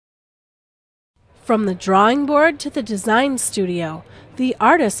From the drawing board to the design studio, the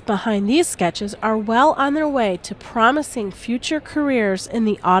artists behind these sketches are well on their way to promising future careers in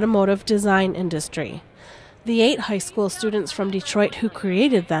the automotive design industry. The 8 high school students from Detroit who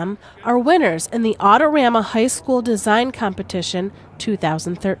created them are winners in the Autorama High School Design Competition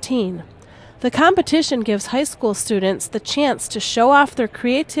 2013. The competition gives high school students the chance to show off their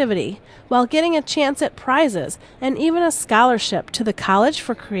creativity while getting a chance at prizes and even a scholarship to the College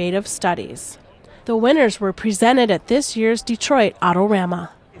for Creative Studies. The winners were presented at this year's Detroit Autorama.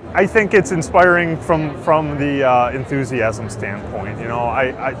 I think it's inspiring from the enthusiasm standpoint. You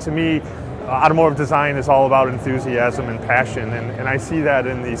know, to me, automotive design is all about enthusiasm and passion, and I see that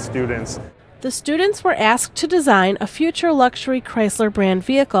in these students. The students were asked to design a future luxury Chrysler brand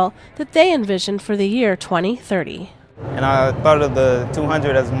vehicle that they envisioned for the year 2030. And I thought of the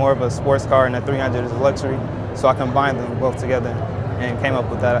 200 as more of a sports car and the 300 as a luxury, so I combined them both together and came up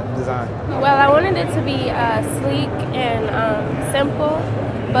with that design. Well, I wanted it to be sleek and simple,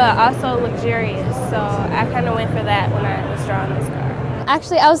 but also luxurious, so I kind of went for that when I was drawing this car.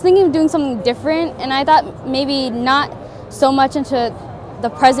 Actually, I was thinking of doing something different, and I thought maybe not so much into the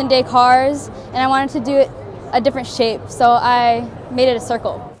present day cars, and I wanted to do it a different shape, so I made it a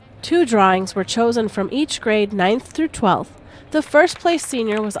circle. 2 drawings were chosen from each grade 9th through 12th. The first place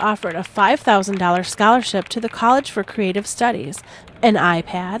senior was offered a $5,000 scholarship to the College for Creative Studies, an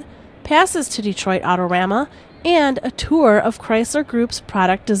iPad, passes to Detroit Autorama, and a tour of Chrysler Group's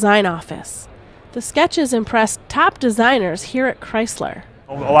product design office. The sketches impressed top designers here at Chrysler.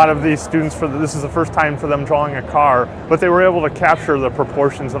 A lot of these students, this is the first time for them drawing a car, but they were able to capture the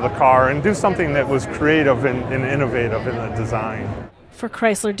proportions of the car and do something that was creative and innovative in the design. For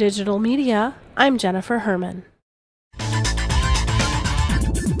Chrysler Digital Media, I'm Jennifer Herman.